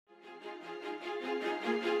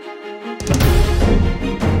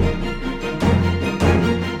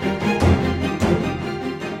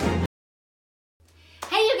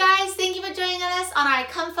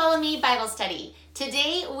Bible study.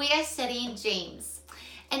 Today we are studying James.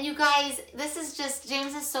 And you guys,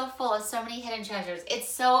 James is so full of so many hidden treasures. It's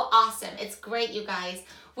so awesome. It's great, you guys.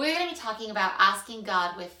 We're going to be talking about asking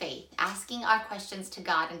God with faith, asking our questions to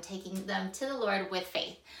God and taking them to the Lord with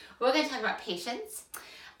faith. We're going to talk about patience,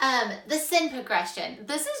 the sin progression.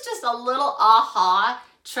 This is just a little aha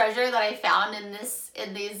treasure that I found in this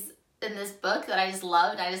book that I just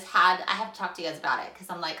loved. I have to talk to you guys about it because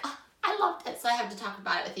I'm like, oh, I loved it, so I have to talk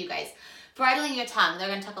about it with you guys. Bridling your tongue. They're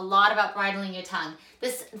going to talk a lot about bridling your tongue.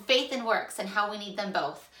 This faith and works and how we need them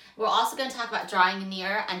both. We're also going to talk about drawing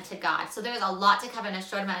nearer unto God. So there's a lot to cover in a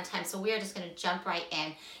short amount of time, so we are just going to jump right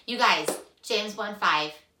in. You guys, James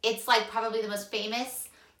 1:5. It's like probably the most famous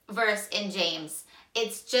verse in James.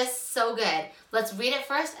 It's just so good. Let's read it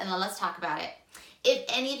first and then let's talk about it. If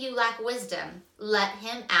any of you lack wisdom, let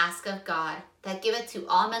him ask of God, that giveth to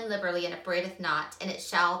all men liberally and upbraideth not, and it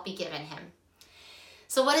shall be given him.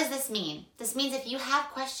 So what does this mean? This means if you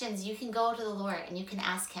have questions, you can go to the Lord and you can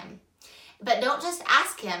ask him. But don't just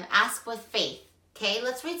ask him, ask with faith. Okay,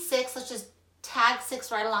 let's read 6. Let's just tag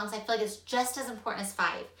 6 right along, because I feel like it's just as important as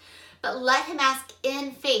 5. But let him ask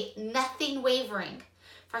in faith, nothing wavering.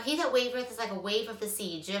 For he that wavereth is like a wave of the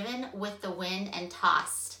sea, driven with the wind and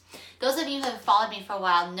tossed. Those of you who have followed me for a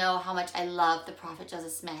while know how much I love the prophet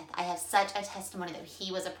Joseph Smith. I have such a testimony that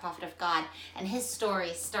he was a prophet of God, and his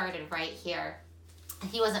story started right here.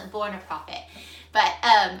 He wasn't born a prophet, but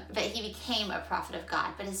he became a prophet of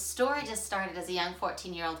God. But his story just started as a young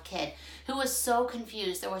 14-year-old kid who was so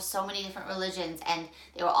confused. There were so many different religions, and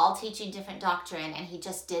they were all teaching different doctrine, and he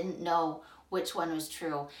just didn't know which one was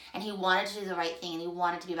true. And he wanted to do the right thing, and he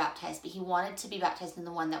wanted to be baptized, but he wanted to be baptized in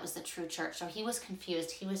the one that was the true church. So he was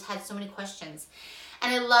confused. He had so many questions.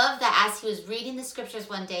 And I love that as he was reading the scriptures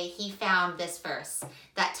one day, he found this verse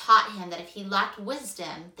that taught him that if he lacked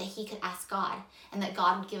wisdom, that he could ask God and that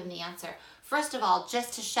God would give him the answer. First of all,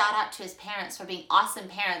 just to shout out to his parents for being awesome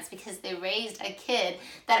parents, because they raised a kid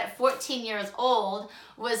that at 14 years old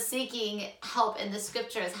was seeking help in the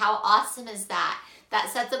scriptures. How awesome is that? That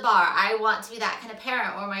sets a bar. I want to be that kind of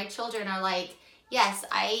parent where my children are like, yes,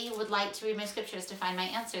 I would like to read my scriptures to find my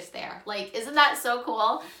answers there. Like, isn't that so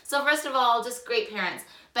cool? So first of all, just great parents.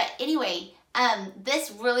 But anyway,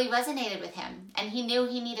 this really resonated with him. And he knew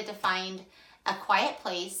he needed to find a quiet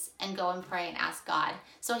place and go and pray and ask God.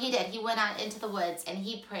 So he did. He went out into the woods and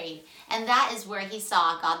he prayed. And that is where he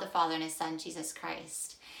saw God the Father and his Son, Jesus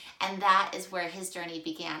Christ. And that is where his journey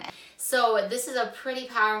began. So this is a pretty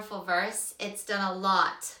powerful verse. It's done a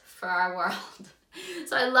lot for our world.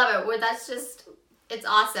 So I love it. It's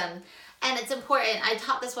awesome. And it's important. I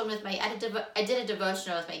taught this one with I did a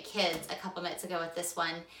devotional with my kids a couple nights ago with this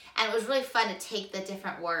one. And it was really fun to take the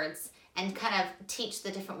different words and kind of teach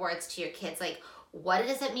the different words to your kids. Like, what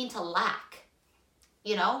does it mean to lack?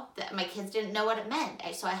 You know, that my kids didn't know what it meant.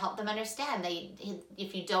 So I helped them understand.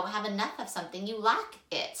 If you don't have enough of something, you lack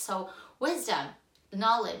it. So wisdom,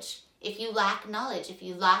 knowledge. If you lack knowledge, if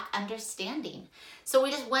you lack understanding. So we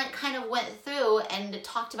just went through and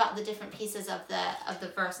talked about the different pieces of the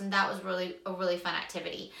verse, and that was really a really fun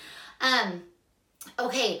activity.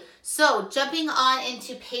 Okay, so jumping on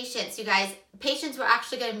into patience, you guys. Patience, we're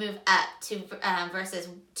actually going to move up to verses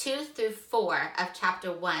 2 through 4 of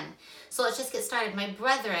chapter 1. So let's just get started. My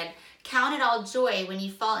brethren, count it all joy when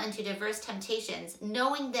you fall into diverse temptations,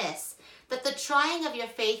 knowing this, that the trying of your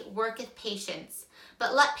faith worketh patience.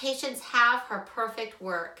 But let patience have her perfect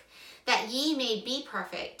work, that ye may be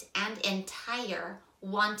perfect and entire,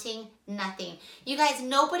 wanting nothing. You guys,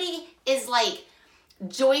 nobody is like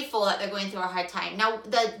joyful that they're going through a hard time. Now,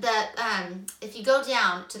 if you go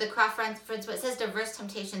down to the Craft Friends, it says diverse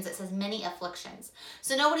temptations, it says many afflictions.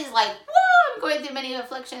 So nobody's like, whoa, I'm going through many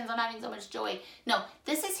afflictions, I'm having so much joy. No,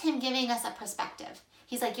 this is him giving us a perspective.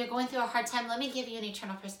 He's like, you're going through a hard time. Let me give you an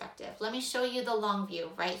eternal perspective. Let me show you the long view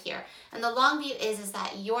right here. And the long view is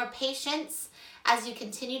that your patience, as you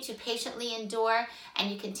continue to patiently endure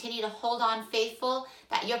and you continue to hold on faithful,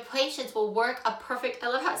 that your patience will work a perfect, I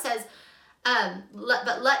love how it says,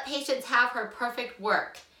 but let patience have her perfect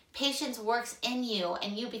work. Patience works in you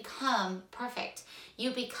and you become perfect.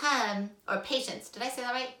 You become, or patience, did I say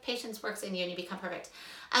that right? Patience works in you and you become perfect.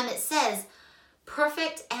 It says,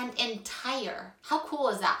 perfect and entire. How cool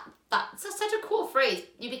is that? That's such a cool phrase.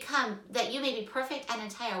 You become, that you may be perfect and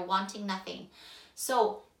entire, wanting nothing.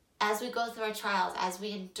 So as we go through our trials, as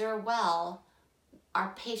we endure well,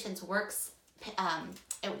 our patience works,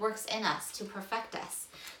 it works in us to perfect us.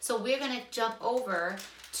 So we're going to jump over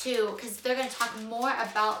to, because they're going to talk more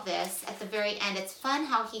about this at the very end. It's fun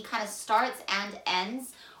how he kind of starts and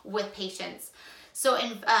ends with patience. So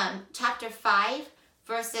in chapter 5,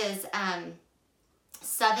 verses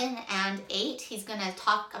 7 and 8, he's going to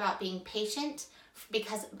talk about being patient,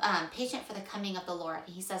 because patient for the coming of the Lord.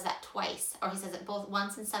 He says that twice, or he says it both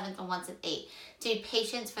once in 7 and once in 8, to be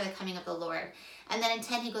patient for the coming of the Lord. And then in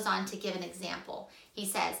 10, he goes on to give an example. He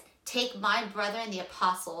says, take my brethren, the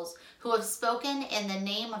apostles, who have spoken in the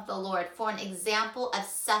name of the Lord, for an example of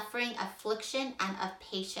suffering, affliction, and of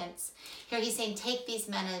patience. Here he's saying, take these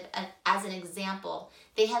men as an example.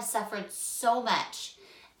 They have suffered so much,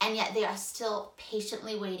 and yet they are still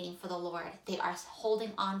patiently waiting for the Lord. They are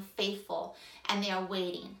holding on faithful, and they are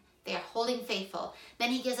waiting. They are holding faithful.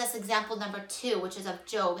 Then he gives us example number 2, which is of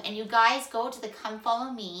Job. And you guys go to the Come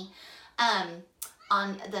Follow Me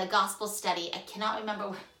on the gospel study. I cannot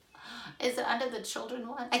remember. Is it under the children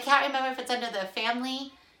one? I can't remember if it's under the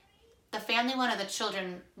family one or the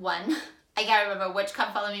children one. I can't remember which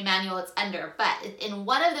Come Follow Me manual it's under. But in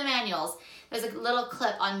one of the manuals, there's a little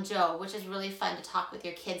clip on Job, which is really fun to talk with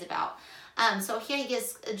your kids about. So here he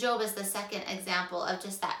gives Job as the second example of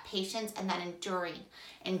just that patience and that enduring.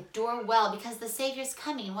 Endure well, because the Savior's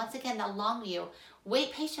coming. Once again, the long view.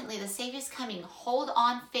 Wait patiently, the Savior's coming. Hold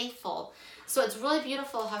on faithful. So it's really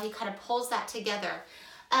beautiful how he kind of pulls that together.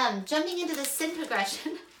 Jumping into the sin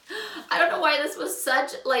progression. I don't know why this was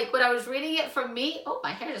such, like, when I was reading it, for me, oh,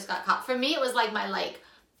 my hair just got caught. For me, it was like my, like,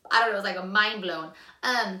 I don't know, it was like a mind blown.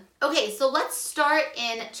 Okay, so let's start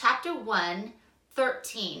in chapter 1,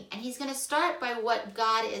 13. And he's going to start by what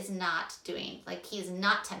God is not doing. Like, he is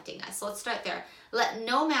not tempting us. So let's start there. Let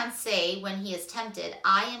no man say when he is tempted,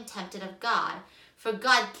 I am tempted of God. For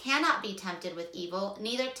God cannot be tempted with evil,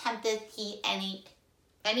 neither tempteth he any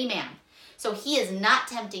man. So he is not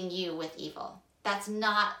tempting you with evil. That's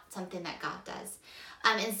not something that God does.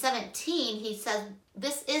 In 17, he says,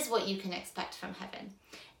 this is what you can expect from heaven.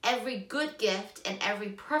 Every good gift and every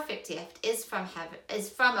perfect gift is from heaven, is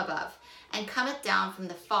from above, and cometh down from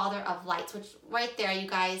the Father of lights. Which right there, you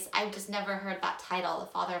guys, I've just never heard that title, the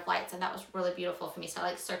Father of lights, and that was really beautiful for me. So I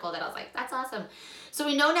like circled it. I was like, that's awesome. So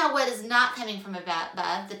we know now what is not coming from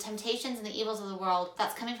above. The temptations and the evils of the world,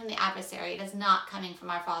 that's coming from the adversary. It is not coming from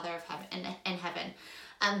our Father of heaven in heaven.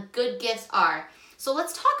 Good gifts are. So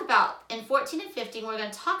let's talk about, in 14 and 15, we're going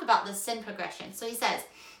to talk about the sin progression. So he says,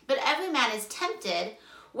 but every man is tempted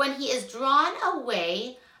when he is drawn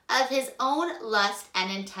away of his own lust and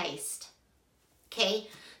enticed. Okay,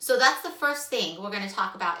 so that's the first thing we're going to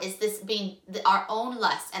talk about, is this being our own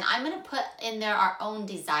lust. And I'm going to put in there our own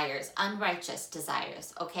desires, unrighteous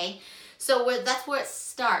desires, okay? So that's where it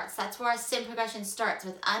starts. That's where our sin progression starts,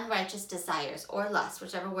 with unrighteous desires or lust,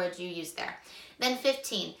 whichever word you use there. Then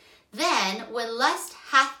 15, then when lust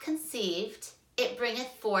hath conceived, it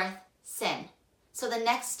bringeth forth sin. So the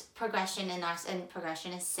next progression in our sin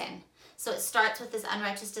progression is sin. So it starts with this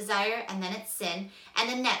unrighteous desire, and then it's sin. And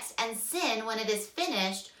then next, and sin, when it is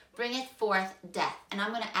finished, bringeth forth death. And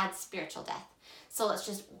I'm going to add spiritual death. So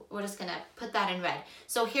we're just going to put that in red.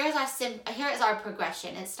 So here is our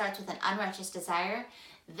progression. It starts with an unrighteous desire,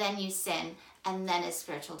 then you sin, and then is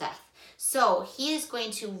spiritual death. So he is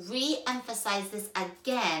going to re-emphasize this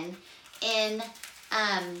again in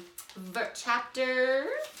chapter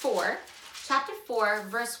 4. Chapter 4,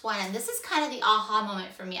 verse 1, and this is kind of the aha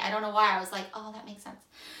moment for me. I don't know why. I was like, oh, that makes sense.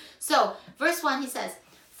 So, verse 1, he says,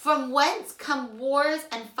 from whence come wars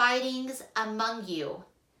and fightings among you?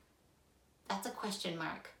 That's a question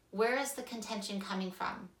mark. Where is the contention coming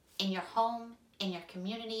from? In your home, in your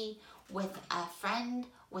community, with a friend?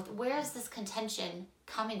 Where is this contention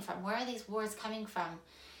coming from? Where are these wars coming from?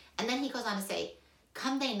 And then he goes on to say,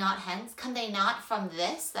 come they not hence? Come they not from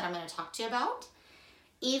this that I'm going to talk to you about?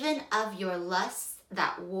 Even of your lusts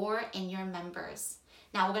that war in your members.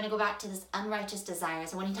 Now we're going to go back to this unrighteous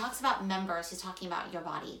desires. And when he talks about members, he's talking about your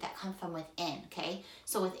body that come from within, okay?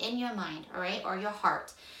 So within your mind, all right, or your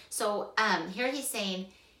heart. So here he's saying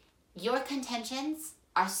your contentions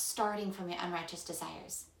are starting from your unrighteous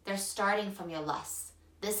desires. They're starting from your lusts.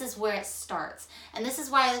 This is where it starts. And this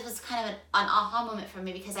is why this was kind of an aha moment for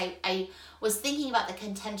me, because I was thinking about the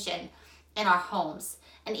contention in our homes.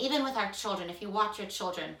 And even with our children, if you watch your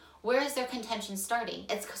children, where is their contention starting?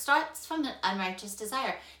 It starts from an unrighteous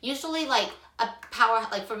desire. Usually like a power,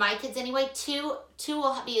 like for my kids anyway, two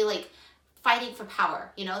will be like fighting for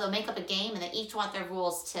power. You know, they'll make up a game and they each want their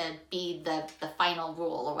rules to be the final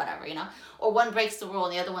rule or whatever, you know? Or one breaks the rule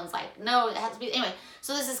and the other one's like, no, it has to be, anyway.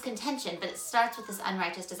 So there's this contention, but it starts with this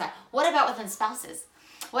unrighteous desire. What about within spouses?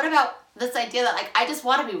 What about this idea that like, I just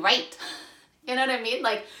want to be right? You know what I mean?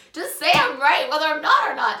 Like, just say I'm right, whether I'm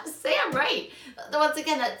not or not. Just say I'm right. Once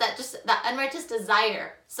again, that unrighteous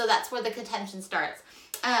desire. So that's where the contention starts.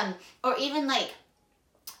 Or even like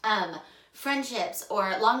friendships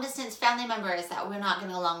or long distance family members that we're not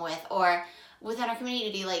getting along with, or within our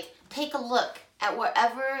community, like take a look at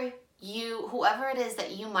whoever it is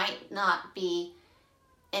that you might not be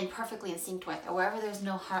in perfectly in sync with, or wherever there's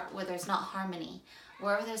no heart, where there's not harmony,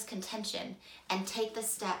 wherever there's contention, and take the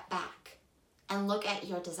step back and look at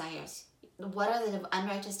your desires. What are the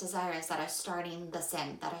unrighteous desires that are starting the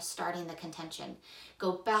sin, that are starting the contention?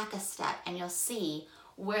 Go back a step and you'll see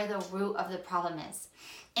where the root of the problem is.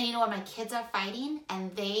 And you know, when my kids are fighting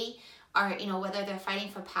and they are, you know, whether they're fighting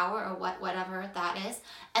for power or whatever that is,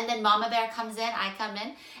 and then Mama Bear comes in, I come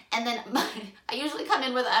in, and then I usually come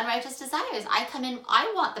in with unrighteous desires. I come in,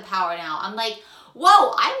 I want the power now. I'm like,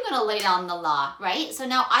 whoa, I'm gonna lay down the law, right? So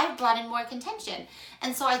now I've brought in more contention.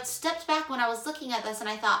 And so I stepped back when I was looking at this and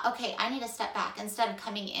I thought, okay, I need to step back instead of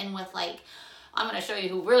coming in with like, I'm gonna show you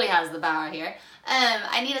who really has the power here.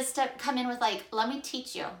 I need to come in with like, let me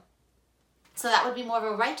teach you. So that would be more of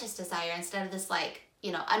a righteous desire instead of this like,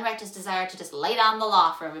 you know, unrighteous desire to just lay down the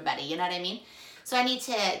law for everybody, you know what I mean? So I need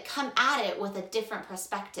to come at it with a different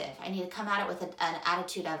perspective. I need to come at it with an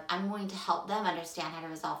attitude of, I'm going to help them understand how to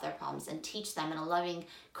resolve their problems and teach them in a loving,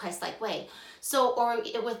 Christ-like way. So, or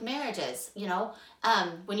with marriages, you know,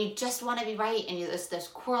 when you just want to be right and there's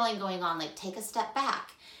quarreling going on, like take a step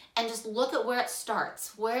back and just look at where it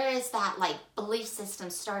starts. Where is that like belief system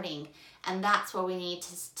starting? And that's where we need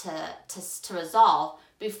to resolve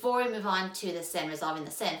before we move on to the sin, resolving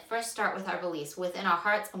the sin. First start with our beliefs within our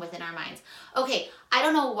hearts and within our minds. Okay, I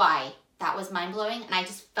don't know why that was mind-blowing and I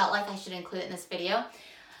just felt like I should include it in this video.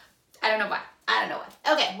 I don't know why.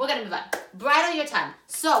 Okay, we're gonna move on. Bridle your tongue.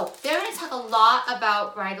 So they're gonna talk a lot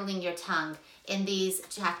about bridling your tongue in these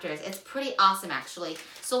chapters. It's pretty awesome actually.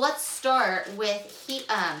 So let's start with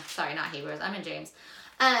not Hebrews, I'm in James.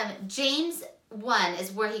 James 1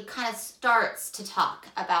 is where he kind of starts to talk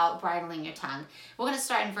about bridling your tongue. We're going to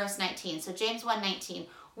start in verse 19. So James 1:19.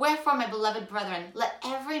 Wherefore, my beloved brethren, let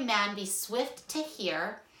every man be swift to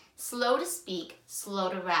hear, slow to speak, slow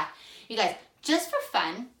to wrath. You guys, just for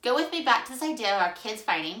fun, go with me back to this idea of our kids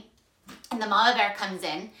fighting, and the mama bear comes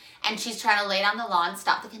in, and she's trying to lay down the law and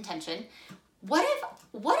stop the contention. What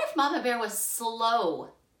if Mama Bear was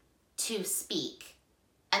slow to speak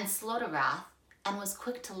and slow to wrath and was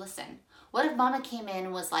quick to listen? What if Mama came in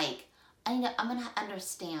and was like, I'm going to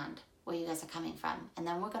understand where you guys are coming from, and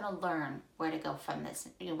then we're going to learn where to go from this,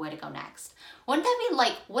 where to go next. Wouldn't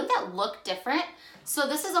that look different? So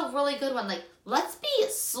this is a really good one. Like, let's be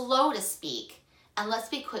slow to speak, and let's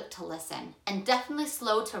be quick to listen, and definitely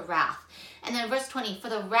slow to wrath. And then verse 20, for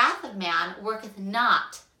the wrath of man worketh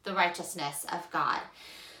not the righteousness of God.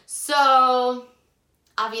 So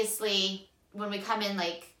obviously, when we come in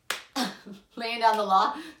like, laying down the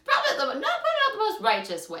law, probably not the most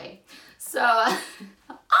righteous way. So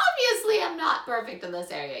obviously I'm not perfect in this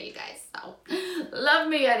area, you guys. So love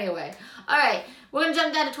me anyway. All right, we're gonna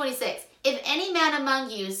jump down to 26. If any man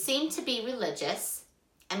among you seem to be religious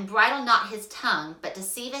and bridle not his tongue, but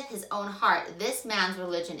deceiveth his own heart, this man's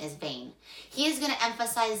religion is vain. He is going to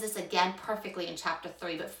emphasize this again perfectly in chapter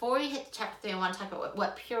 3. But before we hit chapter 3, I want to talk about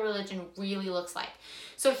what pure religion really looks like.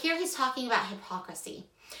 So here he's talking about hypocrisy.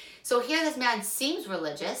 So here this man seems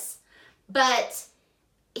religious, but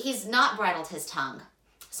he's not bridled his tongue.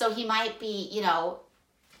 So he might be, you know,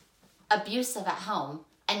 abusive at home,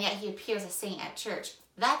 and yet he appears a saint at church.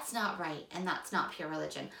 That's not right, and that's not pure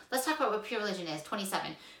religion. Let's talk about what pure religion is.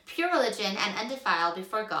 27. Pure religion and undefiled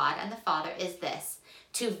before God and the Father is this: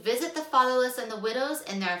 to visit the fatherless and the widows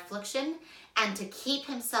in their affliction, and to keep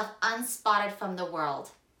himself unspotted from the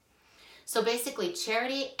world. So basically,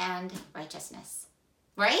 charity and righteousness.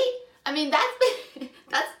 Right? I mean, that's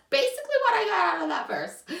basically what I got out of that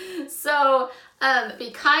verse. So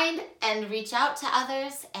be kind and reach out to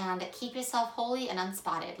others and keep yourself holy and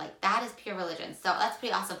unspotted. Like, that is pure religion. So that's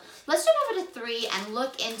pretty awesome. Let's jump over to 3 and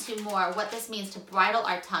look into more what this means to bridle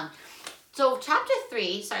our tongue. So chapter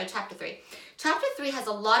 3 has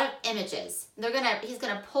a lot of images. He's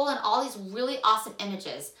gonna pull in all these really awesome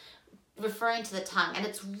images referring to the tongue, and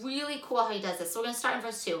it's really cool how he does this. So we're gonna start in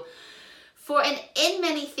verse 2. For in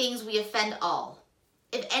many things we offend all.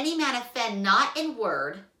 If any man offend not in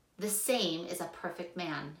word, the same is a perfect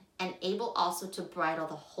man, and able also to bridle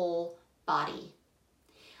the whole body.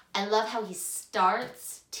 I love how he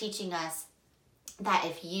starts teaching us that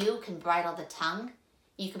if you can bridle the tongue,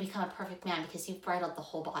 you can become a perfect man because you've bridled the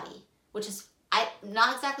whole body, which is, I'm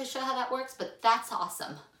not exactly sure how that works, but that's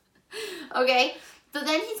awesome. Okay, so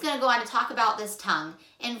then he's going to go on to talk about this tongue.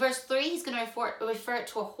 In verse 3, he's going to refer it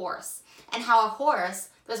to a horse, and how a horse,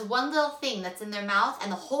 there's one little thing that's in their mouth,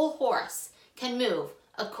 and the whole horse can move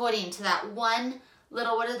according to that one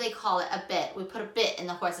little, what do they call it? A bit. We put a bit in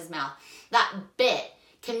the horse's mouth. That bit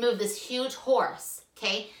can move this huge horse,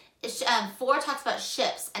 okay? 4 talks about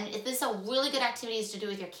ships, and this is a really good activities to do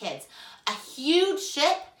with your kids. A huge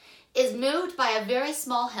ship is moved by a very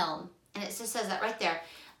small helm, and it just says that right there.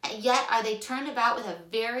 Yet are they turned about with a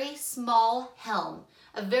very small helm.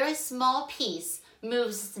 A very small piece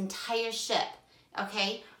moves this entire ship.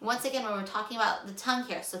 Okay, once again, we're talking about the tongue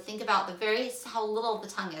here, so think about how little the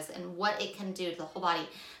tongue is and what it can do to the whole body.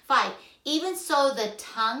 5, even so the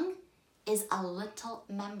tongue is a little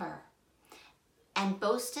member, and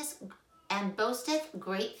boasteth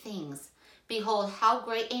great things. Behold, how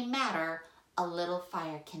great a matter a little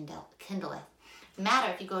fire kindleth.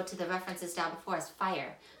 Matter, if you go to the references down before, is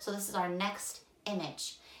fire. So this is our next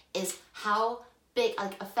image, is how big,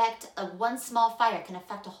 one small fire can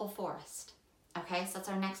affect a whole forest. Okay, so that's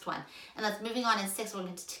our next one. And let's moving on in 6, we're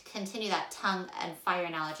going to continue that tongue and fire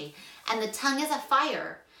analogy. And the tongue is a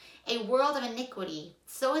fire, a world of iniquity.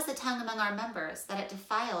 So is the tongue among our members, that it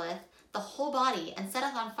defileth the whole body, and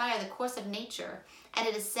setteth on fire the course of nature, and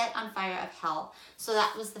it is set on fire of hell. So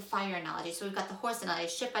that was the fire analogy. So we've got the horse analogy,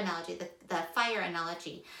 ship analogy, the fire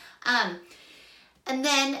analogy. And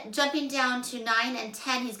then jumping down to 9 and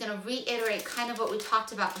 10, he's going to reiterate kind of what we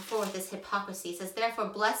talked about before with this hypocrisy. He says, therefore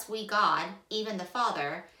bless we God, even the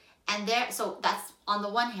Father. So that's on the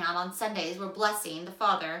one hand, on Sundays, we're blessing the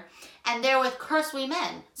Father. And therewith curse we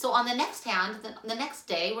men. So on the next hand, the next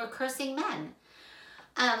day, we're cursing men.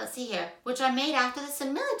 Let's see here, which are made after the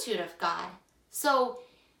similitude of God. So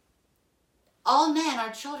all men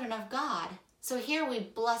are children of God. So here we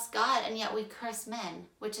bless God and yet we curse men,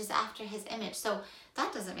 which is after his image. So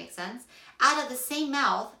that doesn't make sense. Out of the same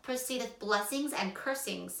mouth proceedeth blessings and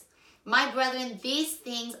cursings. My brethren, these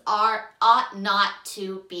things ought not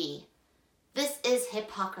to be. This is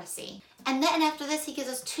hypocrisy. And then after this, he gives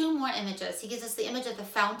us 2 more images. He gives us the image of the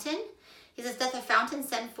fountain. He says, doth the fountain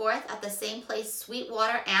send forth at the same place sweet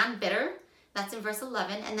water and bitter? That's in verse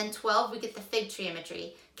 11. And then 12, we get the fig tree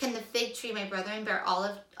imagery. Can the fig tree, my brethren, bear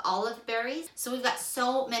olive berries? So we've got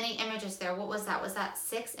so many images there. What was that? Was that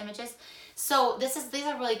 6 images? So these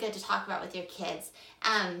are really good to talk about with your kids.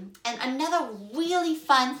 And another really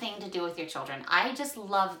fun thing to do with your children. I just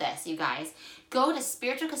love this, you guys. Go to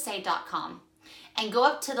spiritualcrusade.com and go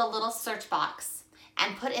up to the little search box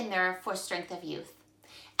and put in there for Strength of Youth.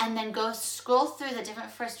 And then go scroll through the different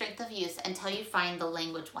for Strength of Youth until you find the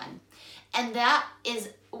language one. And that is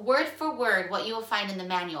word for word what you will find in the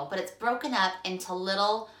manual, but it's broken up into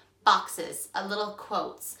little boxes, little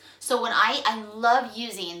quotes. So when I love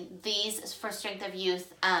using these for Strength of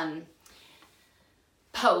Youth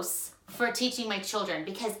posts for teaching my children,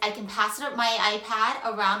 because I can pass it up my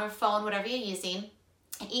iPad around or phone, whatever you're using,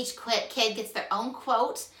 and each kid gets their own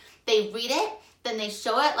quote. They read it, then they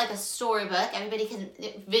show it like a storybook. Everybody can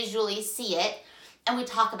visually see it, and we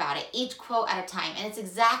talk about it, each quote at a time. And it's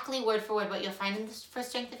exactly word for word what you'll find in the for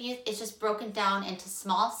Strength of Youth. It's just broken down into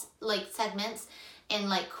small segments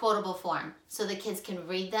in quotable form, so the kids can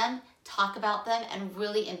read them, talk about them, and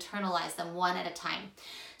really internalize them one at a time.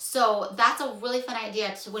 So that's a really fun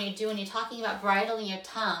idea when you're talking about bridling your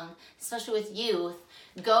tongue, especially with youth.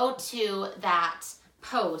 Go to that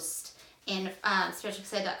post in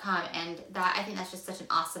spiritualcrusade.com, and I think that's just such an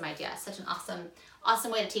awesome idea, such an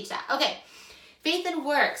awesome way to teach that. Okay, faith and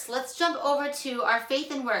works. Let's jump over to our faith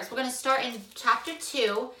and works. We're going to start in chapter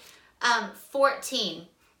 2, 14.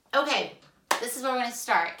 Okay, this is where we're going to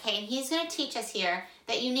start. Okay, and he's going to teach us here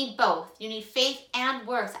that you need both. You need faith and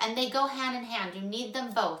works, and they go hand in hand. You need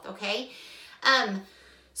them both. Okay.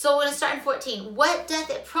 So we're going to start in 14. What doth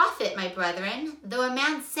it profit, my brethren, though a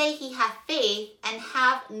man say he hath faith and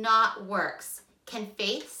have not works? Can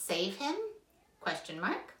faith save him? Question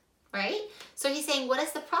mark. Right? So he's saying, what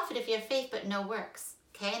is the profit if you have faith but no works?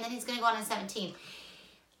 Okay, and then he's going to go on in 17.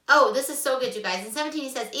 Oh, this is so good, you guys. In 17 he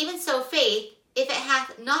says, even so faith, if it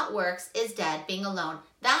hath not works, is dead, being alone.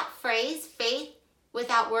 That phrase, faith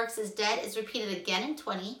without works is dead, is repeated again in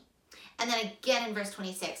 20. And then again in verse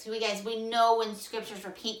 26. You guys, we know when scriptures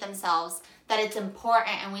repeat themselves that it's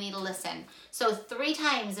important and we need to listen. So 3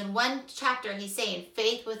 times in one chapter he's saying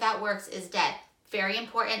faith without works is dead. Very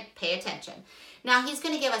important. Pay attention. Now he's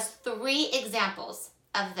going to give us 3 examples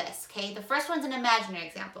of this. Okay, the first one's an imaginary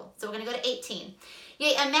example. So we're going to go to 18.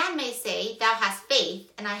 Yea, a man may say, thou hast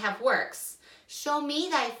faith and I have works. Show me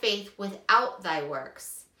thy faith without thy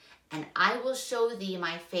works, and I will show thee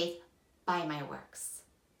my faith by my works.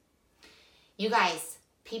 You guys,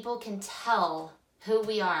 people can tell who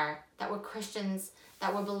we are, that we're Christians,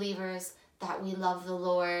 that we're believers, that we love the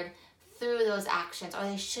Lord through those actions, or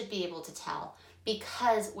they should be able to tell,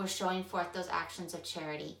 because we're showing forth those actions of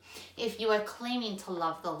charity. If you are claiming to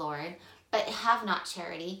love the Lord, but have not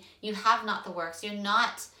charity, you have not the works, you're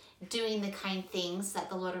not doing the kind things that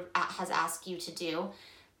the Lord has asked you to do,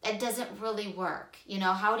 it doesn't really work. You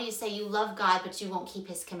know, how do you say you love God, but you won't keep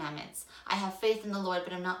his commandments? I have faith in the Lord,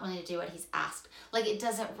 but I'm not willing to do what he's asked. Like, it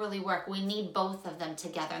doesn't really work. We need both of them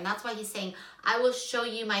together. And that's why he's saying, I will show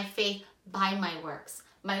you my faith by my works.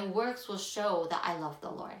 My works will show that I love the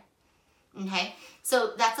Lord. Okay,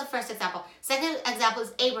 so that's the first example. Second example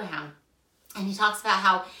is Abraham. And he talks about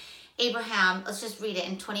how Abraham, let's just read it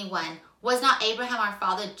in 21. Was not Abraham our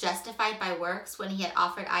father justified by works when he had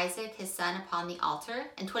offered Isaac his son upon the altar?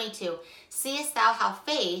 And 22, seest thou how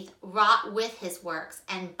faith wrought with his works,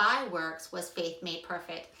 and by works was faith made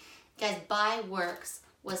perfect. Guys, by works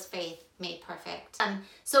was faith made perfect.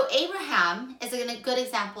 So Abraham is a good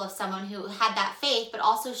example of someone who had that faith, but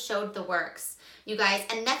also showed the works, you guys.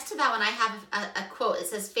 And next to that one, I have a quote. It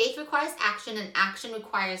says, faith requires action and action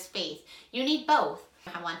requires faith. You need both.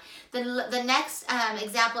 One. The next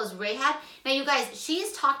example is Rahab. Now, you guys, she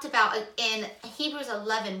is talked about in Hebrews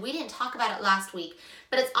 11. We didn't talk about it last week,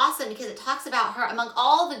 but it's awesome because it talks about her among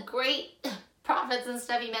all the great prophets and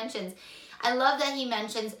stuff he mentions. I love that he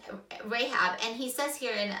mentions Rahab, and he says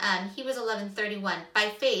here in Hebrews 11:31, by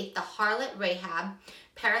faith the harlot Rahab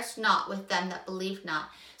perished not with them that believed not.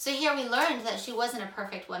 So here we learned that she wasn't a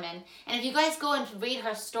perfect woman. And if you guys go and read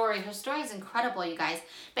her story is incredible, you guys.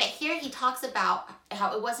 But here he talks about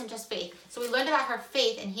how it wasn't just faith. So we learned about her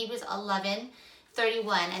faith in Hebrews 11:31,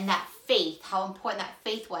 and that faith, how important that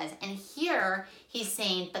faith was. And here he's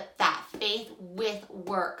saying, but that faith with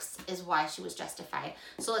works is why she was justified.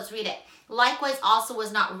 So let's read it. Likewise also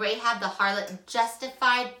was not Rahab the harlot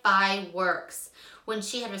justified by works, when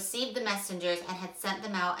she had received the messengers and had sent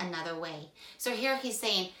them out another way. So here he's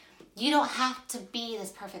saying, you don't have to be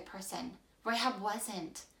this perfect person. Rahab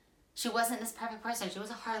wasn't. She wasn't this perfect person. She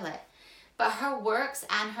was a harlot. But her works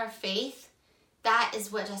and her faith, that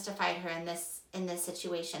is what justified her in this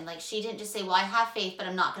situation. Like, she didn't just say, well, I have faith, but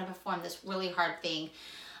I'm not going to perform this really hard thing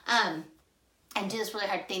and do this really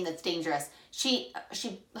hard thing that's dangerous.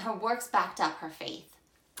 Her works backed up her faith.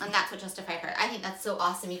 And that's what justified her. I think that's so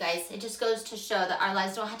awesome, you guys. It just goes to show that our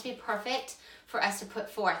lives don't have to be perfect for us to put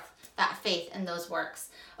forth that faith in those works.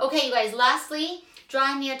 Okay, you guys, lastly,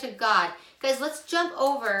 draw near to God. Guys, let's jump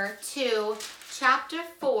over to chapter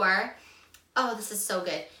 4. Oh, this is so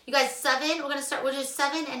good. You guys, 7, we're going to start, we'll do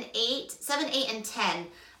 7, 8, and 10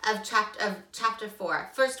 of chapter 4.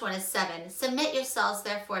 First one is 7. Submit yourselves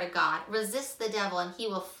therefore to God. Resist the devil and he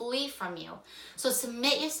will flee from you. So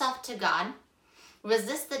submit yourself to God.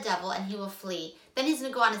 Resist the devil and he will flee. Then he's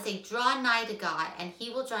going to go on and say, draw nigh to God and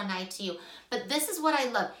he will draw nigh to you. But this is what I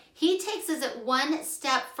love. He takes us at one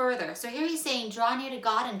step further. So here he's saying, draw near to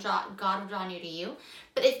God and God will draw near to you.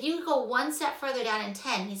 But if you go one step further down in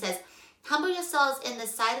 10, he says, humble yourselves in the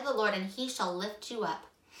sight of the Lord and he shall lift you up.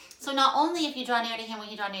 So not only if you draw near to him will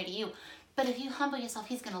he draw near to you, but if you humble yourself,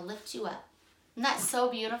 he's going to lift you up. Isn't that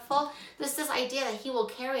so beautiful? This idea that he will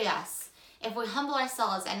carry us. If we humble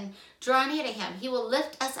ourselves and draw near to him, he will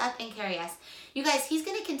lift us up and carry us. You guys, he's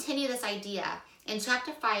going to continue this idea in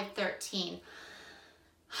chapter 5:13.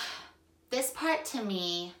 This part to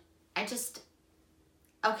me,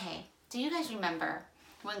 okay. Do you guys remember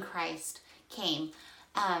when Christ came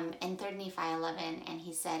in 3 Nephi 11 and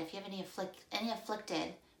he said, if you have any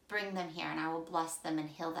afflicted, bring them here and I will bless them and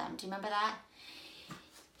heal them. Do you remember that?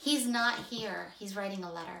 He's not here. He's writing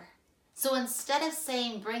a letter. So instead of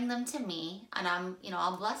saying, bring them to me, and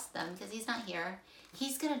I'll bless them because he's not here,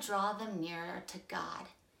 he's going to draw them nearer to God.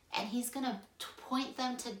 And he's going to point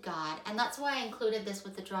them to God. And that's why I included this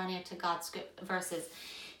with the draw near to God verses.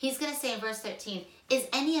 He's going to say in verse 13, is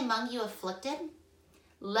any among you afflicted?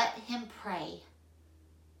 Let him pray.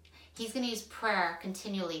 He's going to use prayer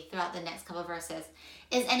continually throughout the next couple of verses.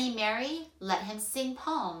 Is any merry? Let him sing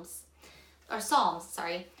psalms.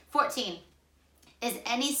 14. Is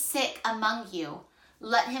any sick among you?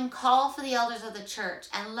 Let him call for the elders of the church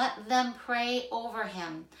and let them pray over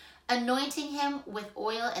him, anointing him with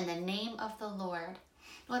oil in the name of the Lord.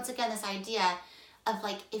 Once again, this idea of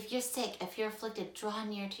like, if you're sick, if you're afflicted, draw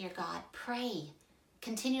near to your God. Pray.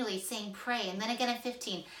 Continually saying pray. And then again in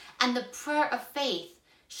 15, and the prayer of faith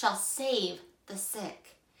shall save the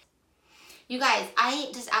sick. You guys,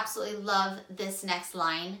 I just absolutely love this next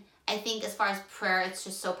line. I think as far as prayer, it's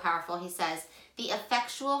just so powerful. He says, the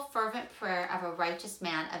effectual fervent prayer of a righteous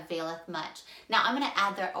man availeth much. Now I'm going to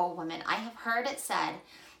add there, oh woman, I have heard it said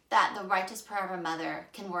that the righteous prayer of a mother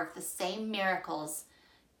can work the same miracles,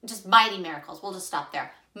 just mighty miracles. We'll just stop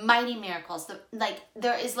there. Mighty miracles.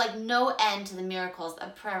 There is like no end to the miracles a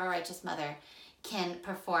prayer of a righteous mother can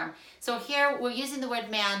perform. So here we're using the word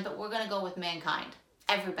man, but we're going to go with mankind.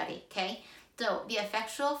 Everybody, okay? So the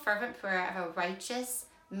effectual fervent prayer of a righteous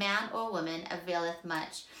man or woman availeth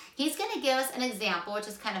much. He's going to give us an example, which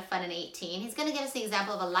is kind of fun in 18. He's going to give us the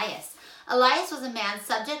example of Elias. Elias was a man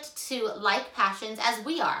subject to like passions as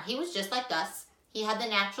we are. He was just like us. He had the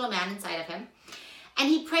natural man inside of him. And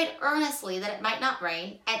he prayed earnestly that it might not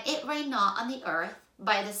rain, and it rained not on the earth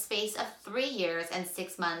by the space of 3 years and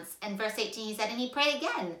 6 months. In verse 18 he said, and he prayed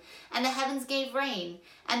again, and the heavens gave rain,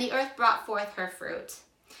 and the earth brought forth her fruit.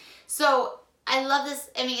 So I love this.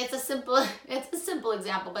 I mean, it's a simple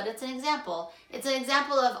example, but it's an example. It's an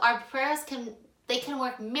example of our prayers can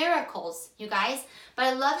work miracles, you guys. But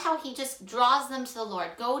I love how he just draws them to the Lord.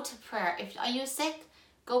 Go to prayer. Are you sick?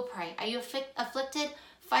 Go pray. Are you afflicted?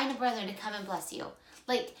 Find a brother to come and bless you.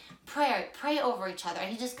 Like, pray over each other.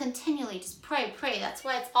 And he just continually just pray. That's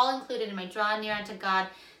why it's all included in my Draw Near Unto God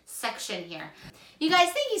section here. You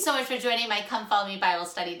guys, thank you so much for joining my Come Follow Me Bible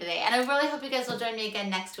study today. And I really hope you guys will join me again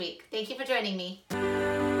next week. Thank you for joining me.